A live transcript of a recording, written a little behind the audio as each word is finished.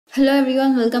Hello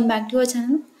everyone, welcome back to our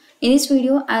channel. In this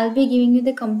video, I'll be giving you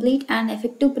the complete and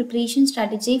effective preparation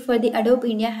strategy for the Adobe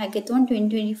India Hackathon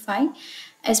 2025,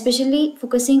 especially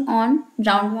focusing on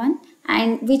round 1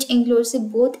 and which includes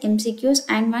both MCQs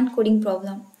and one coding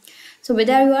problem. So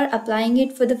whether you are applying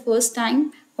it for the first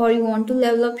time or you want to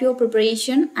level up your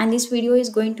preparation, and this video is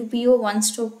going to be your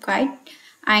one-stop guide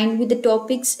and with the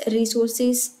topics,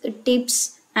 resources,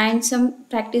 tips and some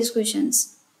practice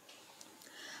questions.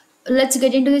 Let's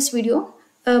get into this video.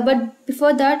 But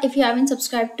before that, if you haven't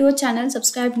subscribed to our channel,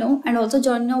 subscribe now and also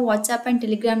join our WhatsApp and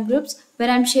Telegram groups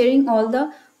where I'm sharing all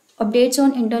the updates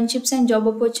on internships and job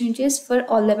opportunities for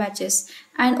all the batches.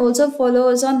 And also follow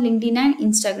us on LinkedIn and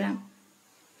Instagram.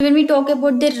 When we talk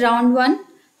about the round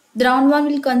 1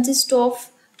 will consist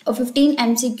of 15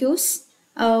 MCQs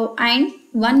and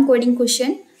one coding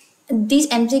question. These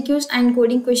MCQs and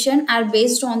coding question are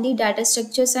based on the data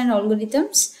structures and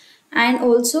algorithms and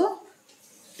also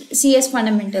CS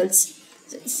fundamentals.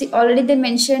 See, already they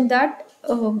mentioned that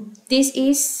this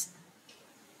is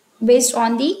based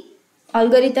on the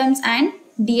algorithms and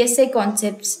DSA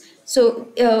concepts. So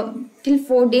till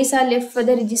 4 days are left for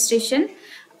the registration.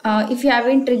 If you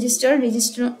haven't registered,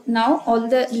 register now. All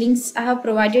the links I have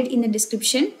provided in the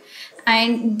description.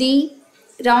 And the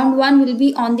round 1 will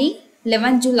be on the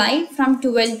 11th July from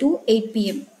 12 to 8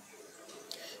 p.m.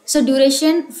 So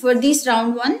duration for this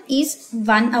round 1 is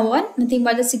 1 hour, nothing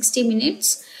but the 60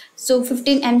 minutes. So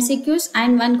 15 MCQs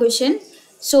and one question.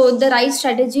 So the right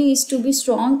strategy is to be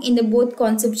strong in the both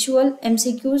conceptual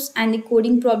MCQs and the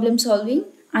coding problem solving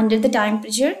under the time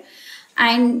pressure.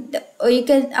 And you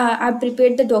can I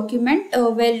prepared the document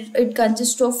where it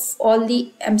consists of all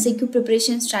the MCQ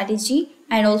preparation strategy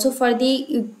and also for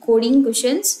the coding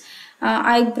questions.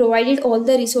 I provided all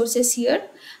the resources here.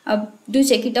 Do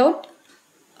check it out.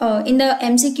 In the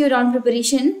MCQ round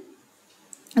preparation,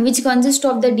 which consists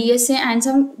of the DSA and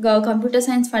some computer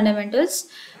science fundamentals,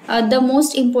 the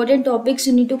most important topics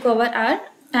you need to cover are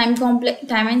time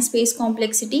and space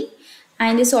complexity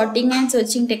and the sorting and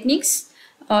searching techniques,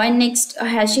 and next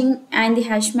hashing and the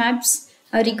hash maps,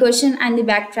 recursion and the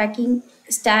backtracking,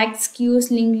 stacks,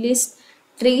 queues, linked list,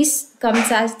 trees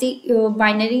comes as the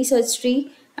binary search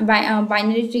tree,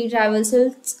 binary tree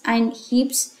traversals and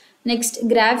heaps. Next,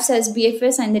 graphs as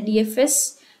BFS and the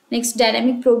DFS. Next,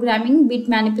 dynamic programming, bit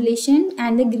manipulation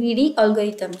and the greedy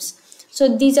algorithms.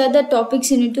 So these are the topics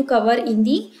you need to cover in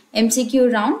the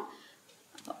MCQ round.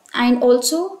 And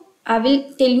also I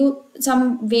will tell you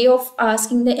some way of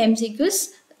asking the MCQs.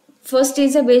 First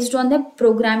is based on the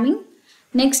programming.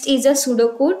 Next is a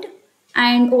pseudocode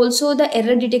and also the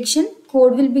error detection.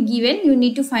 Code will be given. You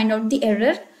need to find out the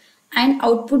error and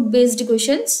output based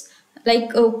questions.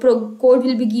 Like code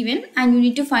will be given and you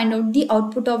need to find out the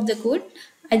output of the code.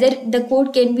 Either the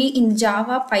code can be in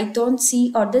Java, Python,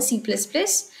 C or the C++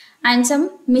 and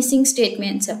some missing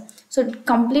statements. So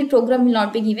complete program will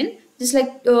not be given. Just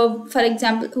like for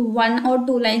example 1 or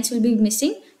 2 lines will be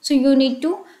missing. So you need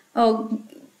to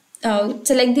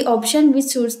select the option which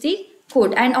suits the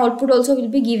code and output also will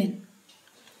be given.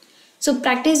 So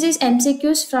practice these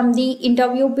MCQs from the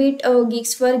interview bit,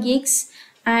 Geeks for Geeks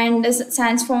and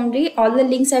Science Foundry. All the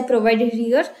links I provided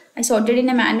here I sorted in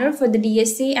a manner for the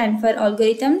DSA and for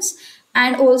algorithms,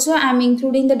 and also I'm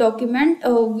including the document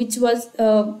which was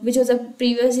a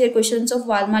previous year questions of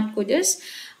Walmart coders.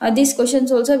 These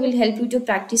questions also will help you to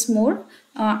practice more,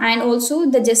 and also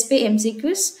the Just Pay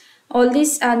MCQs. All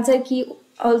these answer key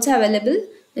also available.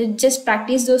 Just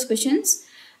practice those questions.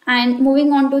 And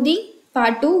moving on to the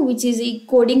part 2, which is the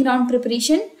coding round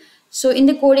preparation. So in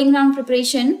the coding round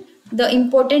preparation, the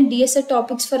important DSA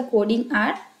topics for coding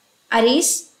are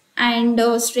arrays and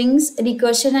strings,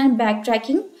 recursion and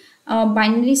backtracking,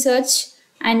 binary search,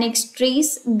 and next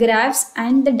trees, graphs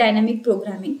and the dynamic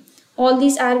programming. All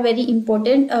these are very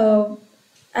important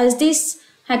as this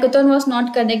hackathon was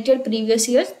not conducted previous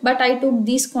years, but I took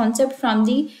this concept from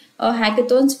the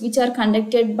hackathons which are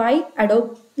conducted by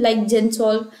Adobe like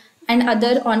GenSolve and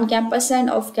other on-campus and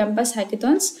off-campus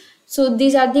hackathons. So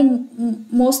these are the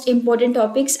most important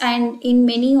topics, and in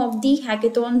many of the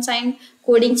hackathons and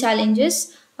coding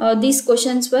challenges, these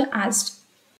questions were asked.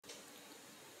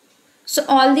 So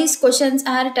all these questions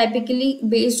are typically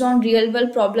based on real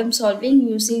world problem solving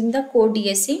using the core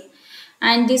DSA,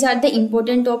 and these are the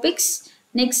important topics.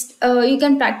 Next, you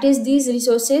can practice these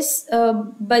resources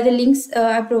by the links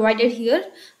I provided here.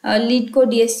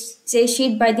 LeetCode DSA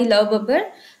sheet by the Love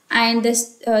Bubber and the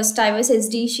Stylus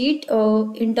SD sheet,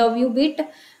 interview bit,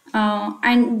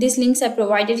 and these links are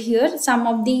provided here. Some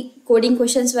of the coding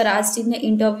questions were asked in the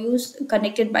interviews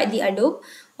conducted by the Adobe.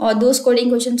 Those coding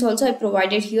questions also I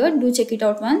provided here. Do check it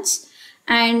out once.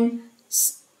 And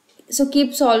so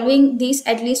keep solving these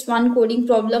at least one coding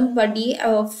problem per day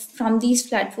from these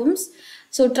platforms.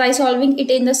 So try solving it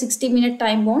in the 60-minute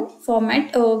time bound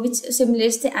format, which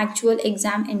simulates the actual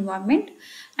exam environment.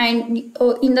 And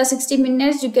in the 60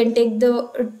 minutes, you can take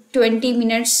the 20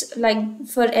 minutes like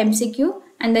for MCQ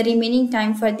and the remaining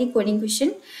time for the coding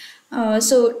question.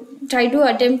 So try to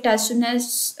attempt as soon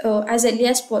as early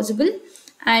as possible.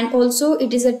 And also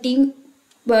it is a team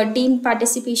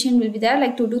participation will be there,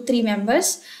 like 2 to 3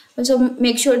 members. So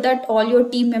make sure that all your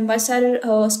team members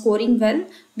are scoring well,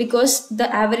 because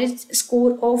the average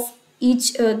score of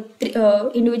each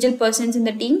individual persons in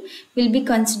the team will be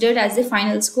considered as the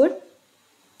final score.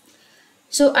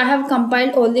 So I have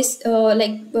compiled all this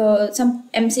some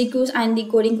MCQs and the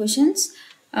coding questions.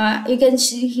 You can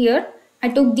see here I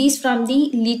took these from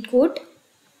the LeetCode,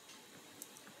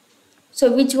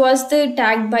 so which was the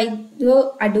tagged by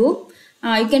the Adobe.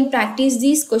 You can practice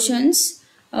these questions.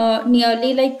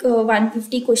 Nearly like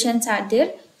 150 questions are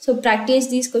there. So practice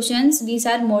these questions. These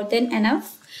are more than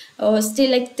enough.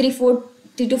 Still like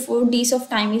 3 to 4 days of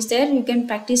time is there. You can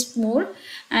practice more,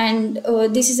 and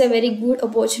this is a very good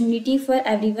opportunity for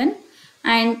everyone.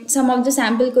 And some of the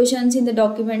sample questions in the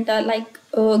document are like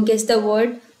guess the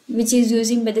word, which is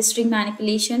using by the string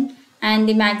manipulation, and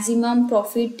the maximum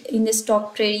profit in the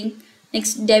stock trading.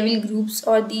 Next, devil groups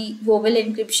or the vowel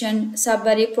encryption,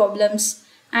 subarray problems,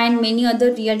 and many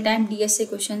other real-time DSA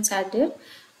questions are there.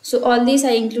 So all these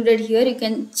I included here. You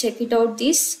can check it out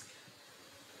these.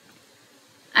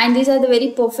 And these are the very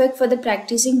perfect for the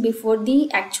practicing before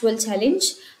the actual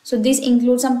challenge. So this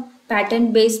includes some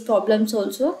pattern based problems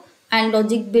also, and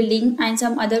logic building, and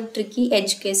some other tricky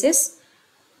edge cases.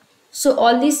 So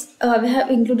all this we have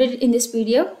included in this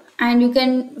PDF, and you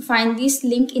can find this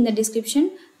link in the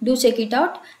description. Do check it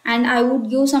out. And I would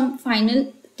give some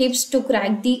final tips to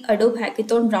crack the Adobe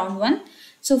Hackathon round 1.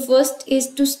 So first is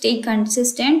to stay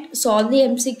consistent, solve the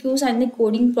MCQs and the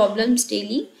coding problems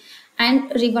daily,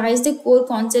 and revise the core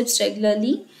concepts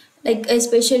regularly, like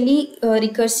especially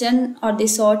recursion or the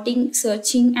sorting,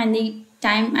 searching, and the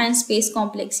time and space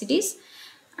complexities.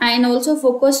 And also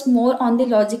focus more on the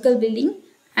logical building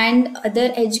and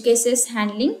other edge cases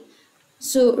handling.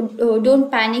 So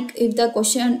don't panic if the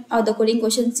question or the coding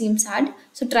question seems hard.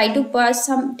 So try to pass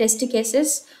some test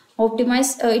cases,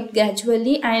 optimize it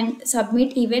gradually, and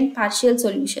submit even partial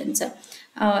solutions.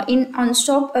 In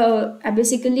OnStop,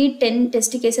 basically 10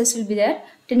 test cases will be there,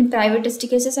 10 private test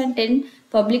cases and 10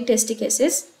 public test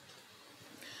cases.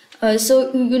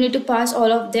 So you need to pass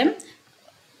all of them.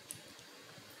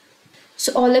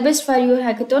 So all the best for your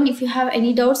hackathon. If you have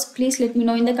any doubts, please let me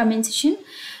know in the comment section.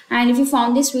 And if you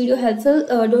found this video helpful,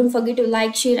 don't forget to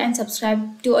like, share, and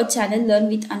subscribe to our channel Learn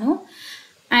with Anu.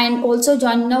 And also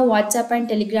join our WhatsApp and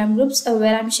Telegram groups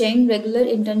where I'm sharing regular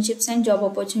internships and job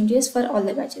opportunities for all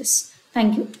the batches.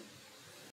 Thank you.